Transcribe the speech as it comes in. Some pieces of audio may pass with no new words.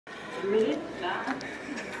Surprise!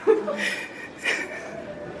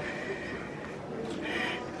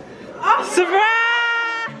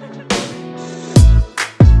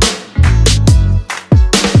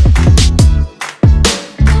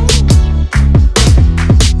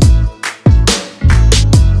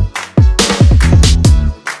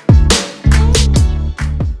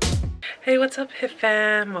 Hey, what's up, Hip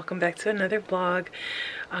Fam? Welcome back to another vlog.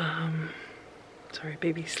 Sorry,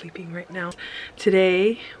 baby's sleeping right now.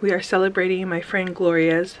 Today we are celebrating my friend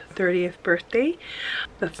Gloria's 30th birthday.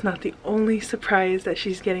 That's not the only surprise that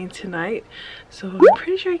she's getting tonight, so I'm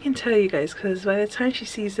pretty sure I can tell you guys because by the time she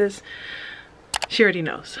sees this, she already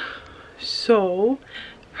knows. So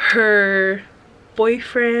her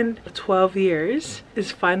boyfriend of 12 years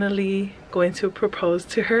is finally going to propose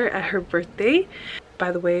to her at her birthday.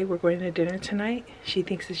 By the way, we're going to dinner tonight. She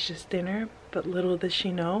thinks it's just dinner, but little does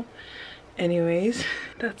she know. Anyways,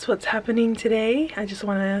 that's what's happening today. I just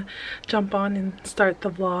want to jump on and start the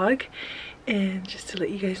vlog and just to let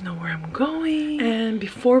you guys know where I'm going. And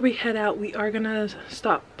before we head out, we are gonna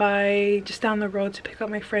stop by just down the road to pick up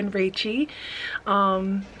my friend Rachie.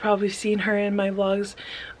 Probably seen her in my vlogs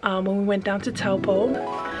when we went down to Taupo.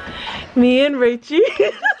 Me and Rachie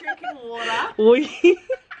Drinking water.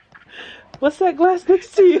 What's that glass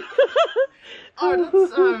next to you? Oh, that's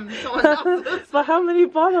someone else's. But how many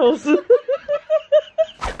bottles?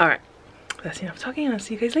 Alright, that's enough talking. I'll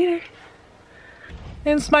see you guys later.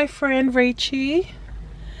 And it's my friend Rachie.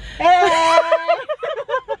 Hey!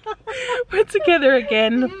 We're together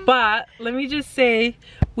again, but let me just say,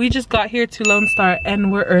 we just got here to Lone Star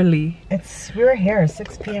and we're early. We're here,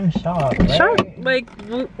 6 p.m. sharp. Right? Sharp, like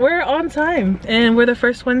we're on time and we're the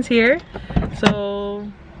first ones here.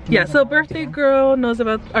 So yeah, so birthday girl knows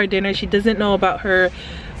about our dinner. She doesn't know about her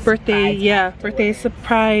birthday, birthday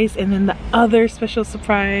surprise, and then the other special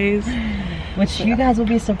surprise. Which you guys will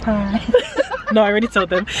be surprised. No, I already told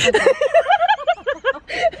them.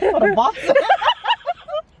 What a boss.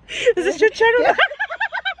 Is this your channel?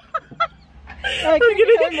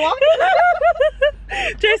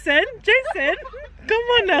 Jason, come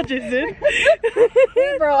on now, Jason.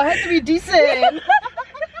 Hey bro, I have to be decent.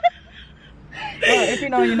 Well, if you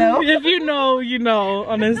know, you know. If you know, you know,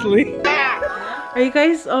 honestly. Are you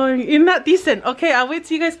guys, you're not decent. Okay, I'll wait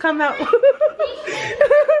till you guys come out.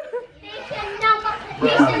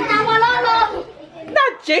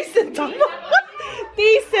 Not Jason,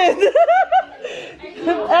 decent.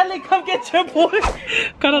 Ellie, come get your boy.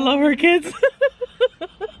 Gotta love her kids.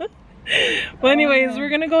 Well, anyways, we're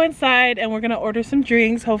gonna go inside and we're gonna order some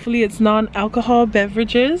drinks. Hopefully it's non-alcohol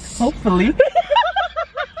beverages. Hopefully.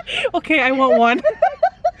 Okay, I want one.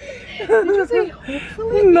 Did you say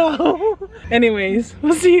hopefully? No. Anyways,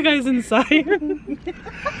 we'll see you guys inside.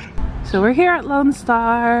 So we're here at Lone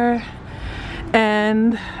Star,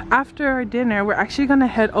 and after our dinner we're actually gonna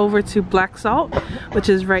head over to Black Salt, which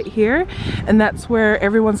is right here, and that's where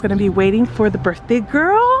everyone's gonna be waiting for the birthday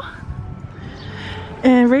girl.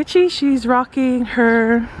 And Rachie, she's rocking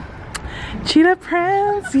her cheetah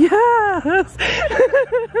prints. Yes.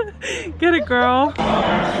 Get it, girl.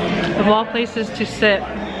 Of all places to sit.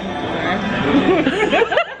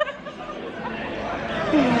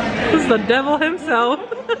 This is the devil himself.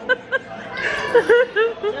 Don't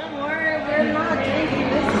worry, we're not drinking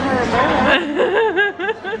this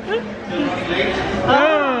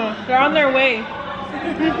Oh, they're on their way.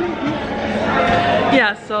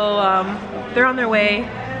 Yeah, so they're on their way.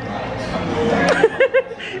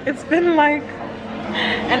 It's been like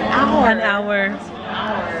an hour.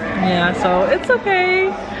 Yeah, so it's okay.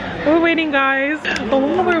 We're waiting, guys. But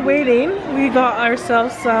while we're waiting, we got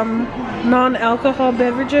ourselves some non-alcohol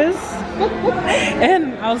beverages.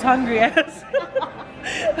 And I was hungry as.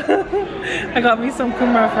 I got me some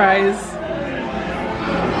kumara fries.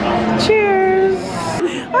 Cheers!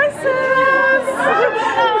 Hi, sis!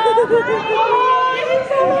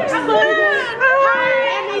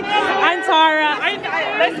 I'm Tara.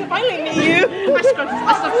 Nice to finally meet you.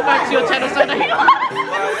 I subscribe to your channel, so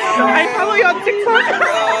I follow you on TikTok.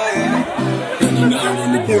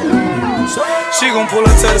 She gon' pull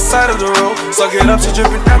up to the side of the road, suck it up, she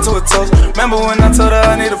drippin' down to her toes. Remember when I told her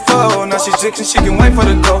I need a foe? Now she jiggin', she can wait for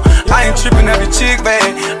the go. I ain't trippin' every chick,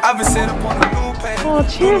 babe. I've been set up on a new page. Oh,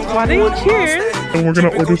 cheers, buddy, cheers. And we're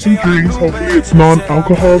gonna order some drinks. Hopefully it's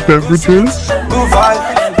non-alcohol beverages. Good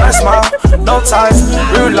vibe, nice smile, no ties,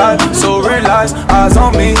 real life, so realize eyes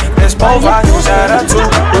on me, let's provide. Shout out to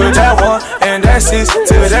with that one, and that's six,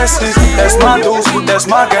 till that's six. That's my dudes, that's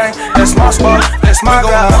my gang, that's my spot, that's my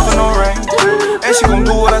guy. Up in the rain, and she gon'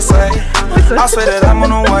 do what I say. I swear that I'm on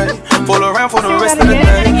the way, full around for the rest of the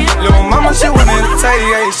day. Little mama she wanted to tell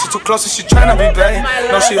you, she too close and she tryna be bae.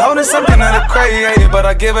 No, she holding something in the crazy, but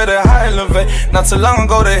I give it a high elevate. Not too long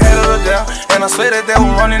ago, they held her down, and I swear that they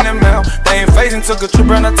were running them out. They ain't phasing, took a trip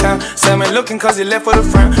around the town. Sam ain't looking cause he left with a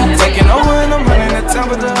friend. Taking over and I'm running the town,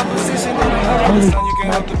 but the opposition don't have the sun. You can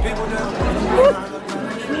help the people down.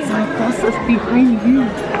 My boss is behind you.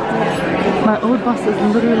 My old boss is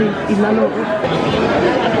literally Ilalo.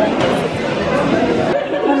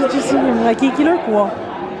 How did you see him? Like, he killed her?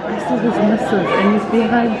 I saw his message and he's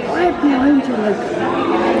behind, right behind you, like,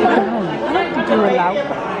 down. I don't think you were loud. I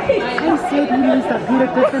said he was that Peter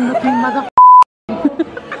Griffin looking mother.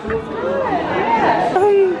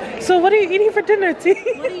 So what are you eating for dinner, T?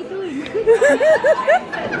 What are you doing?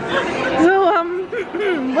 So,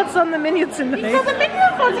 what's on the menu tonight? What's on the menu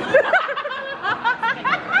for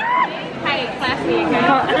Hey, classy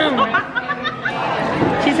again.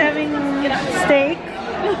 She's having steak.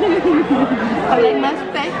 I like my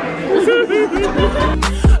steak.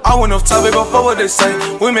 I went off topic before what they say.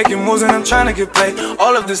 We're making moves and I'm trying to get paid.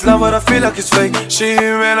 All of this love, but I feel like it's fake. She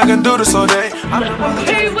man, I can do this all day.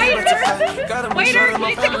 Hey, waiter! Waiter, can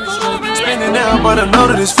you take a photo of it? Spinning down, but I know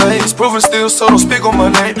that it's fake. Proving still, so don't speak on my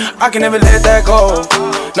name. I can never let that go.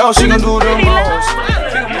 No, she gon' do the most.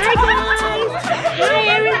 Hi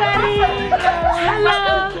everybody!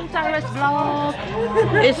 Hello! Tara's vlog.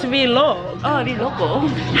 It's vlog. Oh, Viloco.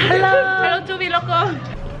 Hello. Hello to Viloco.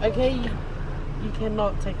 Okay, you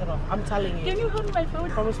cannot take it off. I'm telling you. Can you hold my phone?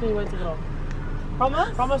 Promise me you won't take it off. Promise?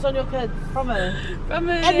 Promise on your kids. Promise.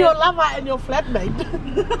 Promise. And your lover and your flatmate.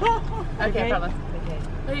 Okay, promise. Okay.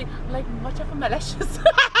 Hey, like, watch out for my lashes.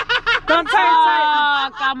 Don't tie it.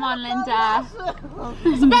 Oh, come on, Linda.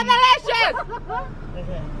 Spend the lashes!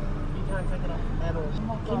 Okay. You can't take it off at all.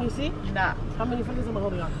 Can you see? Nah. How many fingers am I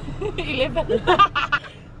holding on? 11.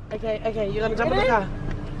 Okay, you're gonna jump in the car.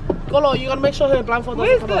 Golo, you gotta make sure her blindfold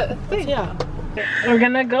doesn't come off. It's here. We're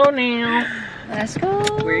gonna go now. Let's go.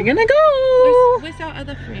 We're gonna go. Where's our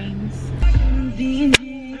other friends?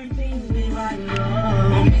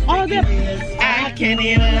 Oh, there. I can't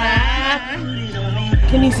even lie.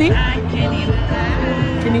 Can you see?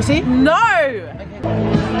 Can you see? No!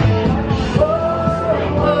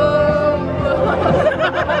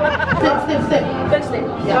 Step.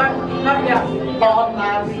 Yeah. Not yet.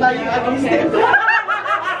 No, you ugly step.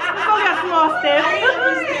 Only a small step.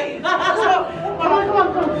 Come on.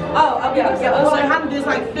 Oh, okay. So hand is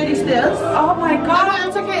like 30 stairs. Oh my god. No,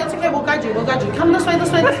 it's okay. We'll guide you. Come this way.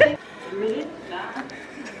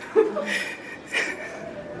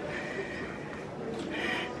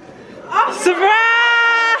 Surprise!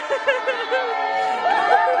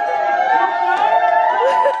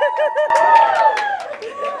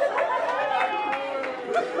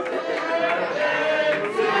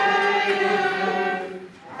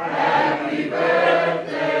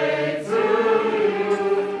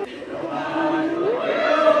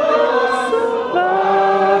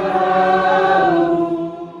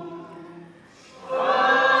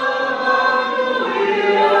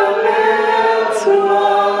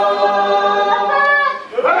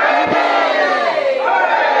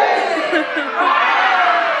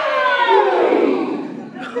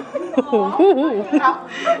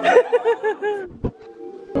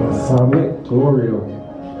 Summit Glorio.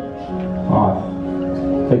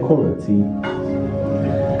 They call it T.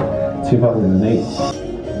 2008.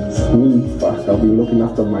 Smooth, fuck. I've been looking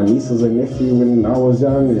after my nieces and nephew when I was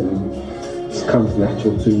young, and it comes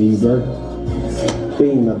natural to me, bro.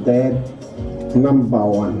 Being a dad, number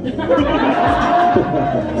one.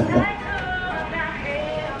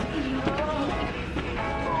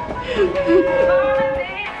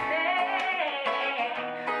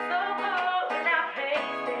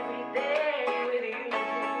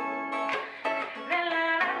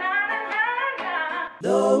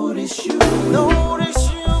 Notice you,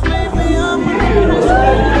 baby, I'm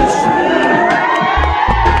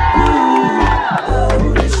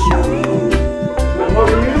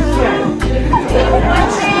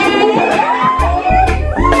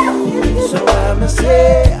So I'ma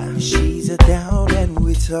say she's a down and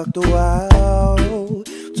we talked a while.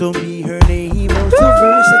 Told me her name was so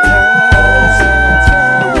versatile.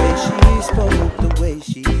 The way she spoke, the way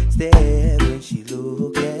she stared when she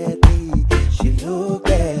looked at me.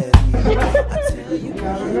 I tell you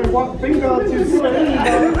What finger to say?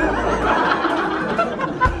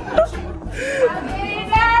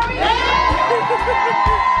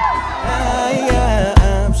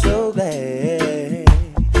 I'm so glad.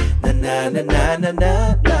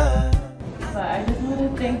 Na. But I just want to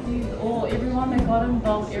thank you all, everyone that got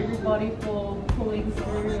involved, everybody for pulling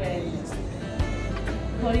through and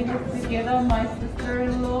putting this together. My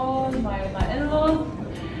sister-in-law, my in-laws,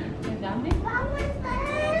 and family.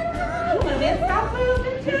 Let's stop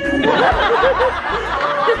moving too.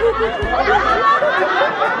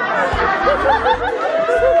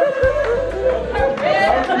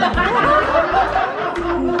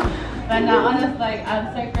 But now, honestly, like, I'm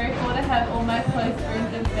so grateful to have all my close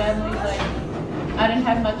friends and family. Like, I didn't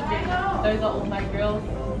have much friends. Those are all my girls.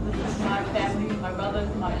 This is my family, my brothers,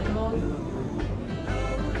 my in-laws.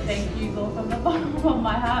 Thank you all from the bottom of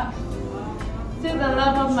my heart. To the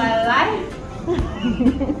love of my life.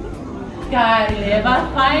 God,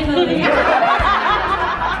 finally.